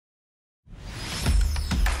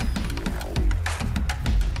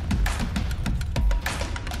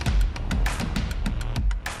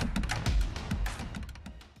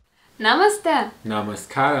Namaste.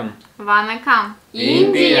 Namaskaram. Vanakkam.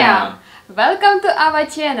 India. Welcome to our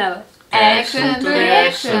channel. Action to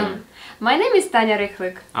Reaction. My name is Tanya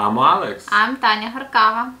Rykhlyk. I'm Alex. I'm Tanya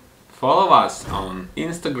Horkava. Follow us on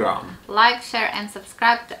Instagram. Like, share and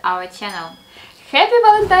subscribe to our channel. Happy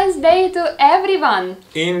Valentine's Day to everyone.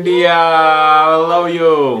 India, I love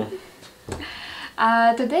you.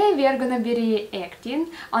 Today we are gonna be reacting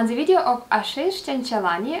on the video of Ashish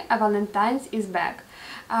Chanchlani, Valentine's is back.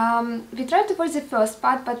 We tried to watch the first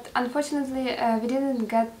part, but unfortunately we didn't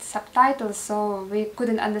get subtitles, so we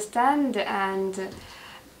couldn't understand, and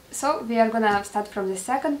so we are gonna start from the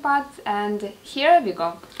second part, and here we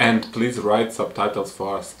go. And please write subtitles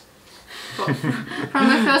for us. From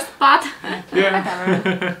the first part.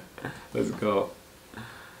 Yeah. Let's go.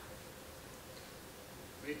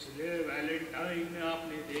 पिछले Valentine में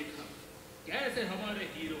आपने देखा कैसे हमारे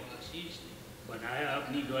hero आशीष ने बनाया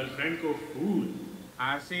अपनी girlfriend को फूल।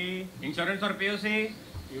 आरसी, इंश्योरेंस और POC.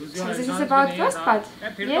 So this is about first part.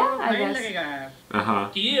 Yeah, I guess.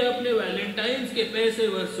 कि ये अपने वैलेंटाइन्स के पैसे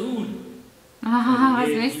वसूल।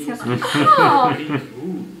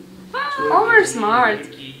 Over smart.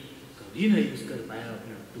 कभी नहीं यूज कर पाया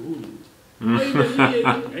अपना टूल। नई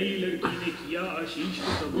लड़की ने किया आशीष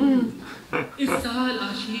को कबूल। इस साल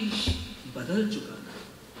आशीष बदल चुका था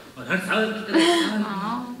और हर साल की तरह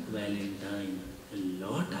वैलेंटाइन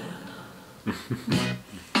लौट आया था।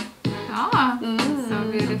 So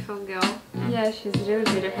beautiful girl. Yeah, she's really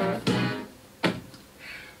beautiful.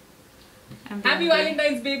 Happy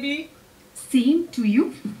Valentine's, baby. Same to you.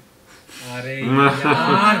 अरे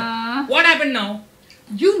यार, what happened now?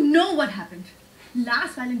 You know what happened.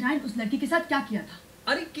 Last Valentine उस लड़की के साथ क्या किया था?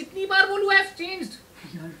 अरे कितनी बार बोलूँ I've changed.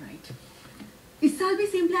 You're right. इस साल भी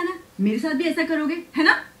सेम प्लान है. मेरे साथ भी ऐसा करोगे, है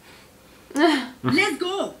ना? Let's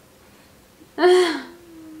go.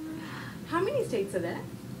 How many states are there?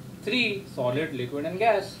 3 solid, liquid and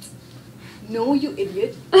gas. No, you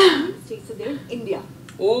idiot. How many states are there in India?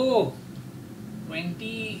 Oh,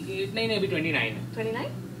 28. नहीं अभी 29 है.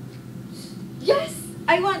 29? Yes,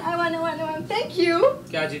 I won. Thank you.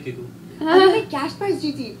 क्या जीती तू? अरे मैं कैश प्राइज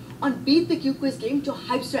जीती on Beat the Cube Quiz game जो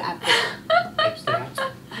Hypester app है. Hypester app?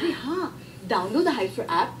 अरे हाँ, download the Hypester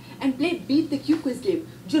app and play Beat the Cube Quiz game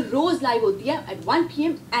जो रोज live होती है at 1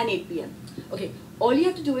 PM and 8 PM. Okay, all you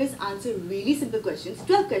have to do is answer really simple questions,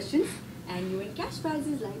 12 questions, and you win cash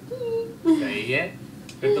prizes like me. सही है.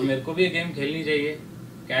 फिर तो मेरे को भी ये गेम खेलनी चाहिए.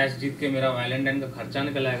 कैश जीत के मेरा वैलेंटाइन का खर्चा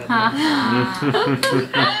निकल आएगा.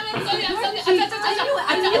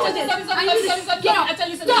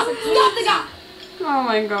 Oh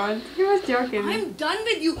my god, he was joking. I'm done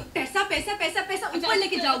with you. पैसा ऊपर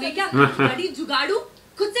लेके जाओगे क्या? बड़ी जुगाड़ू.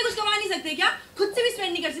 खुद से कुछ कमा नहीं सकते क्या? खुद से भी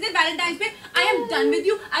स्पेंड नहीं कर सकते वैलेंटाइन्स पे? I am done with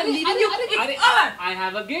you. I'm leaving you. It's over. I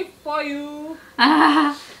have a gift for you.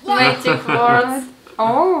 Waiting for it.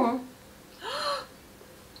 Oh.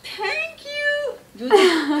 Thank you. You're the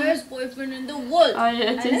best boyfriend in the world. Oh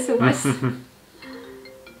yeah, thank you so much.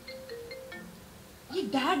 ये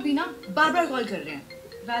dad भी ना बार-बार call कर रहे हैं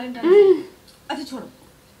Valentine. अच्छा छोड़ो.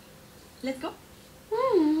 Let's go.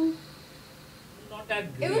 Not that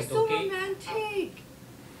great. It was so okay? romantic.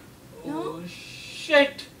 No? Oh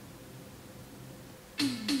shit.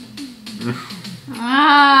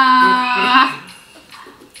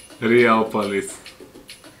 Real police.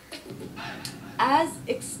 As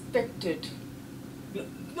expected.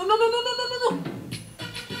 No.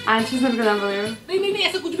 And she's not gonna believe. नहीं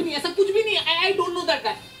ऐसा कुछ भी नहीं. I don't know that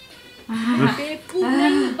guy. बेवकूफ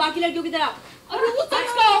नहीं बाकी लड़कियों की तरह. अरे वो सच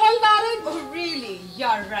का हवलदार है. Oh really?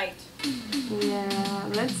 You're right. Yeah,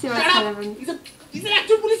 let's see what's gonna happen. He's an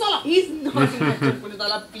actual police वाला. He's not an actual police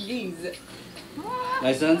वाला, please.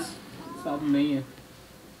 लाइसेंस सब नहीं है.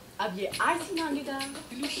 अब ये आरसी मांगेगा.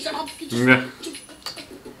 Shut up.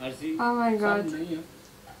 RC. Oh my god. सब नहीं है.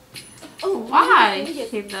 Oh Why? yes.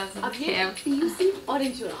 He doesn't अब ये care. PUC और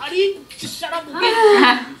इंश्योरेंस. अरे shut up.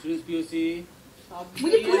 Insurance POC.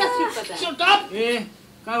 मुझे पूरा स्क्रिप्ट पता है. Shut up. ए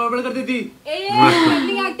क्या बड़बड़ करती थी? ए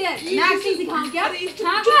एक्टिंग एक्टर. मैं एक्टिंग सिखाऊं क्या? अरे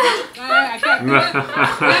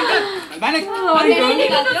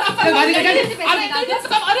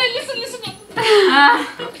listen.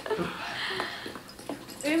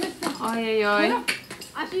 Oi, oi.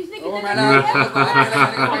 आशीष ने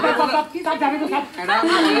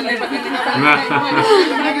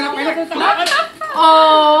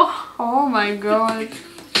Oh my god.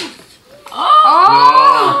 Oh!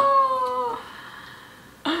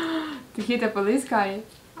 To hit a police guy.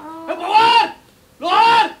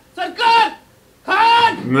 लोहार सरकार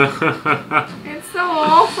Khan. It's so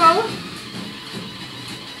awful.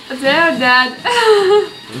 They're dead.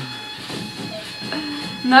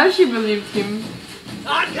 Now she believed him.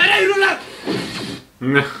 आज घर है हीरो लग।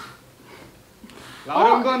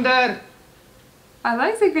 लाओ उनको अंदर। I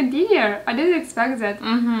like the continuer. I didn't expect that.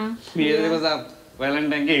 ये देखो साहब,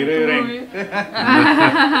 वैलेंटाइन के हीरो हीरोइन।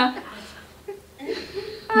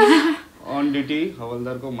 ऑन ड्यूटी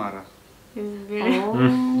हवलदार को मारा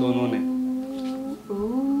दोनों ने।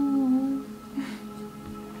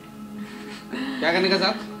 क्या करने का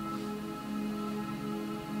साहब?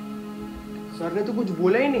 सर ने तो कुछ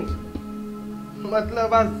बोला ही नहीं।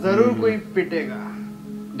 मतलब आज जरूर कोई पिटेगा।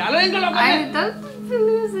 डालो इनका लॉकर I में। don't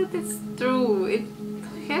believe that it's true. It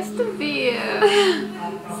has to be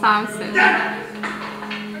something.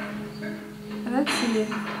 Let's see.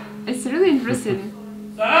 It's really interesting.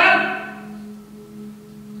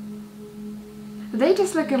 They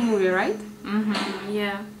just like a movie, right?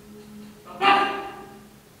 Yeah.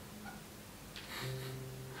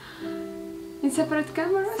 In separate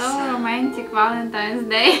cameras? So romantic Valentine's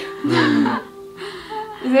Day.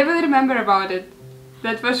 They will remember about it.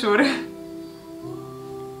 That for sure.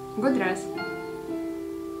 Good dress.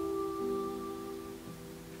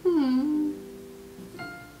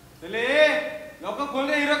 चले, locker खोल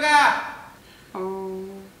रहे hero का। Oh.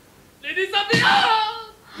 Lady सबिया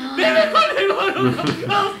baby को नहीं मारूंगा।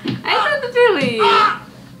 I don't believe.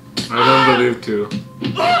 I don't believe too.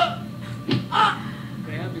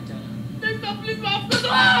 गया बेचारा। नहीं सब प्लीज माफ कर दो।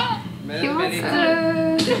 He wants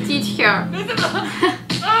to teach her.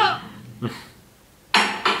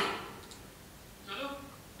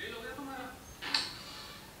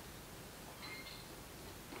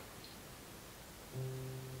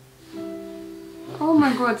 Oh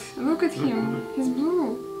my god, look at him. He's blue.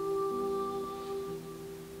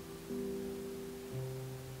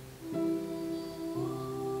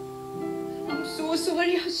 I'm so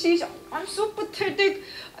sorry, Ashish. I'm so pathetic.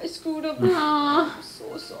 I screwed up. I'm so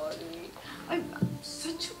sorry. I'm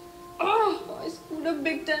such. Oh, I screwed up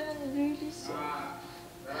big time. I'm really sorry.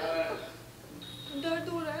 दर्द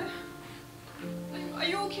हो रहा है. Are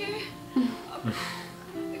you okay? Okay.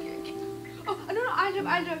 Oh, no, I'll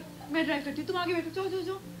drive. मैं drive करती हूँ. तुम आगे बैठो.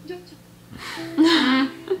 जाओ.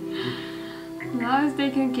 Now he's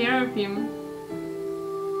taking care of him.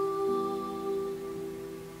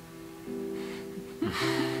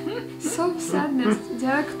 So sadness.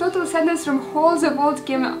 Like total sadness from all the world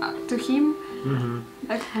came to him.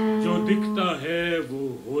 Like, जो दिखता है वो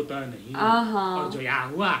होता नहीं और जो यहाँ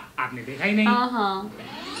हुआ आपने देखा ही नहीं।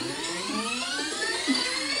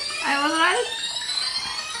 I was right.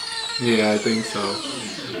 Yeah, I think so.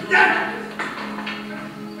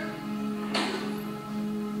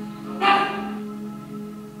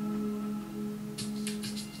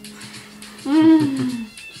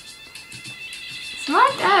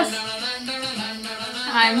 smart ass.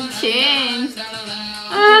 I'm changed.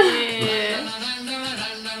 Yeah.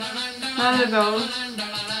 Not at all.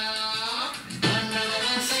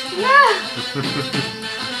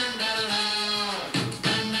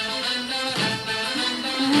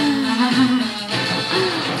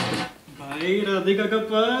 भाई राधिका का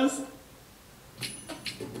पास।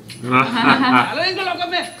 डालो इनका लॉकर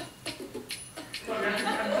में।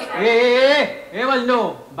 ए मजनू,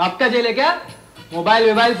 बाप का जेल है क्या?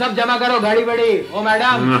 मोबाइल सब जमा करो, गाड़ी बड़ी। ओ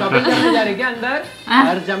मैडम, शॉपिंग करने जा रहे क्या अंदर?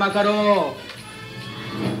 घर जमा करो।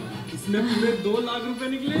 इसमें पूरे 2 लाख रुपए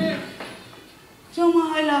निकले।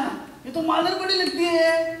 जमाला, ये तो मादर बड़ी लगती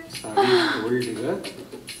है. सारी गोल्ड डिगर।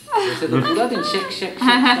 जैसे तो पूरा दिन शेक।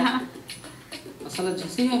 साला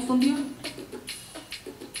जैसे ही आईफोन दिया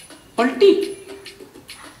पलटी।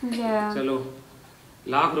 Yeah. चलो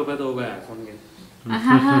लाख रुपए तो हो गए आईफोन के।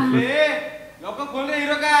 लॉकर खोल रहे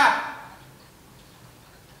हीरो का।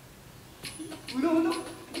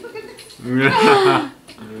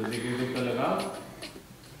 म्यूजिक तो लगाओ।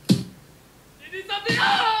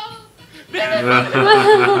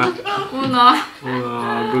 Uno.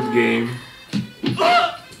 Oh, good game.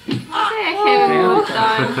 I have a good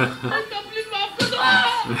time.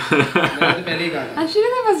 पहले ही कहा। Actually,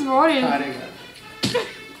 was worried.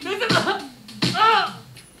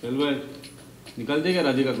 चल भाई निकल देगा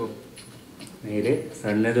राधिका को। नहीं रे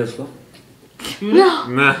सड़ने दे उसको।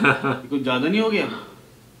 कुछ ज्यादा नहीं हो गया?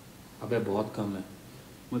 अबे बहुत कम है।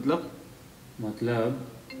 मतलब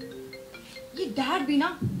ये डैड भी ना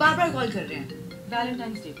बार-बार कॉल कर रहे हैं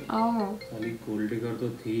वैलेंटाइंस डे पे। Oh. साली गोल्ड डिगर तो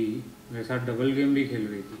थी, मेरे साथ डबल गेम भी खेल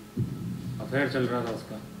रही थी। अफेयर चल रहा था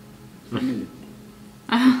उसका।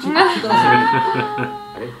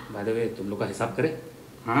 अरे बाय द वे तुम लोग का हिसाब करें?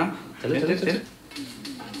 हाँ चलो।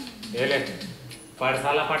 ये ले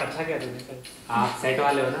साला पाठ अच्छा किया तुमने। आप सेट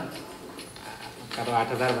वाले हो ना? करो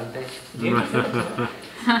 8,000 बनते हैं।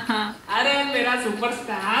 अरे मेरा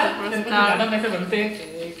सुपरस्टार। ज़्यादा पैसे बनते हैं।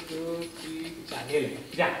 1 2 3 4 ये ले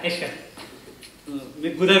जा ऐश कर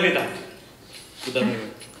मैं गुदा में था गुदा में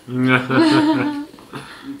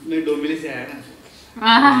मैं डोमिले से आया ना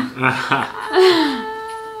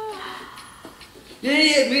ये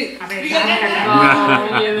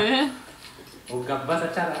मैं वो गब्बा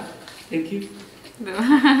सच्चा रहा थैंक यू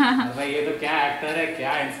भाई ये तो क्या एक्टर है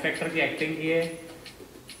क्या इंस्पेक्टर की एक्टिंग की है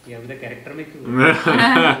ये अभी तक कैरेक्टर में क्यों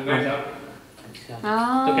अच्छा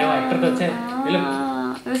तो क्या वो एक्टर तो अच्छा है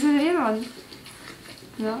This is a real one.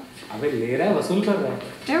 No? अबे ले रहा है वसूल कर रहा है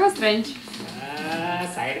It was strange.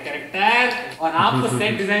 Side character और आप तो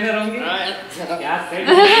सेट डिजाइनर होंगे क्या सेट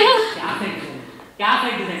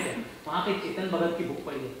डिजाइन है वहाँ पे चेतन भगत की बुक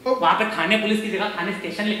पढ़ी है वहाँ पे थाने पुलिस की जगह थाने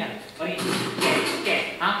स्टेशन लिखा है और ये क्या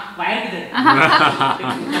हाँ वायर किधर है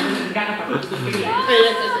क्या करता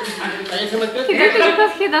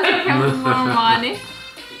He doesn't have money.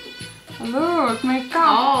 Look, my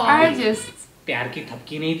cup. I just. प्यार की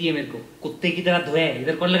थपकी नहीं दी है मेरे को कुत्ते की तरह धोया है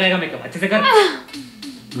इधर कौन लगाएगा मेकअप अच्छे से कर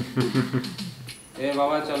ए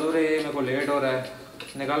बाबा चलो रे मेरे को लेट हो रहा है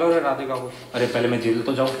निकालो रे राधिका को अरे पहले मैं जेल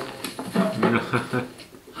तो जाऊँ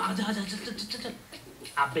हाँ जा चल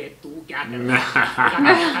अबे तू क्या कर रहा है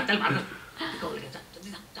चल मार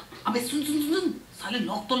अबे सुन साले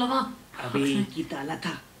लॉक तो लगा अबे एक ही ताला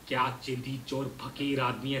था क्या चिंदी चोर फकीर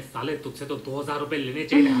आदमी है साले तुझसे तो 2000 रुपए लेने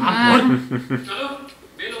चाहिए चलो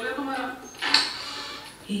बेल हो गया तुम्हारा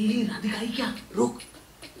ए राधिका आई क्या रुक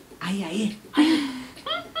आई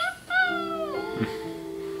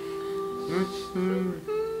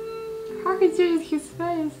How could you read his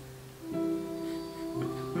face?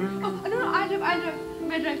 No, I drive.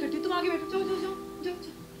 मैं ड्राइव करती हूँ तुम आगे बैठो जाओ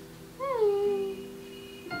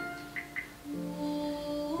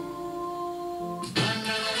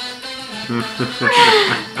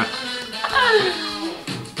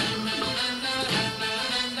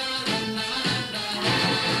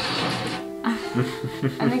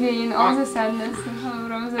And again, all the sadness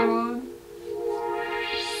from the world.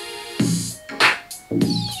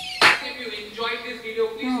 If you enjoyed this video,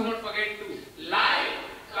 please do not forget to like,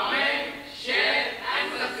 comment, share and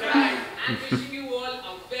subscribe. And wishing you all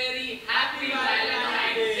a very happy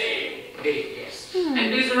Valentine's Day. Yes. And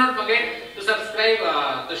please do not forget to subscribe to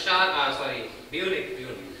Bionic.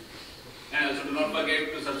 And also do not forget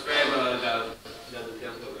to subscribe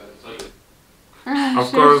Of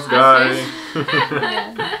course, guy.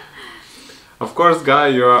 Of course, guy,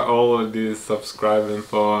 you are already subscribing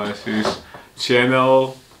for Ashish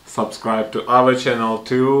channel. Subscribe to our channel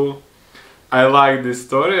too. I like this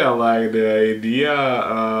story. I like the idea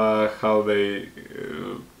how they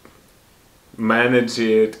manage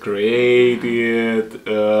it, create it.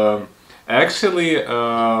 Actually,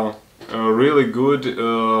 a really good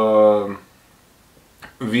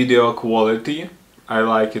video quality. I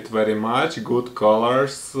like it very much. Good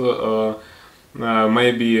colors.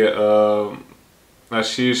 Maybe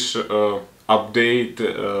Ashish update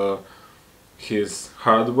his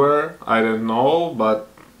hardware. I don't know, but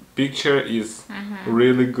picture is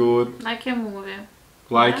really good. Like a movie.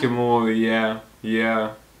 Yeah. A movie,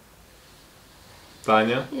 yeah.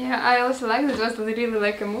 Tanya? Yeah, I also like it. It was really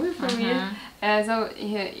like a movie for me. So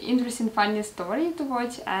interesting, funny story to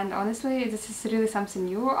watch, and honestly, this is really something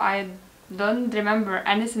new. I don't remember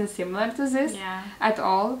anything similar to this at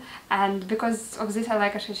all, and because of this I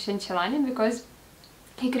like Ashish Chanchlani, because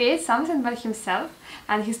he creates something by himself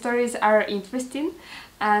and his stories are interesting,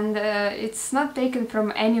 and it's not taken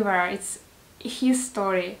from anywhere, it's his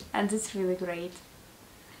story, and it's really great.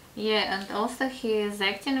 Yeah, and also he is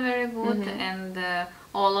acting very good, and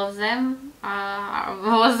all of them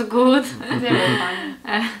was good. They were fun.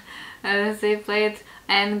 They played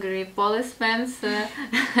angry policemen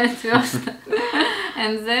at first,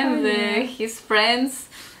 and then his friends.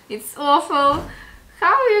 It's awful.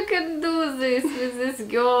 How you can do this with this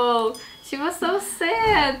girl? She was so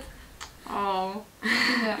sad. Oh.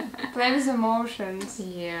 Yeah, play with emotions.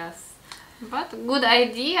 Yes. But good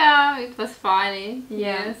idea. It was funny.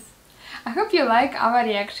 Yeah. Yes. I hope you like our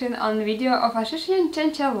reaction on video of Ashish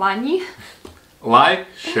Chanchlani. Like,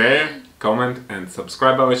 share, comment and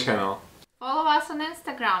subscribe our channel. Follow us on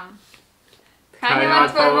Instagram. Thank you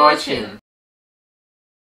for watching.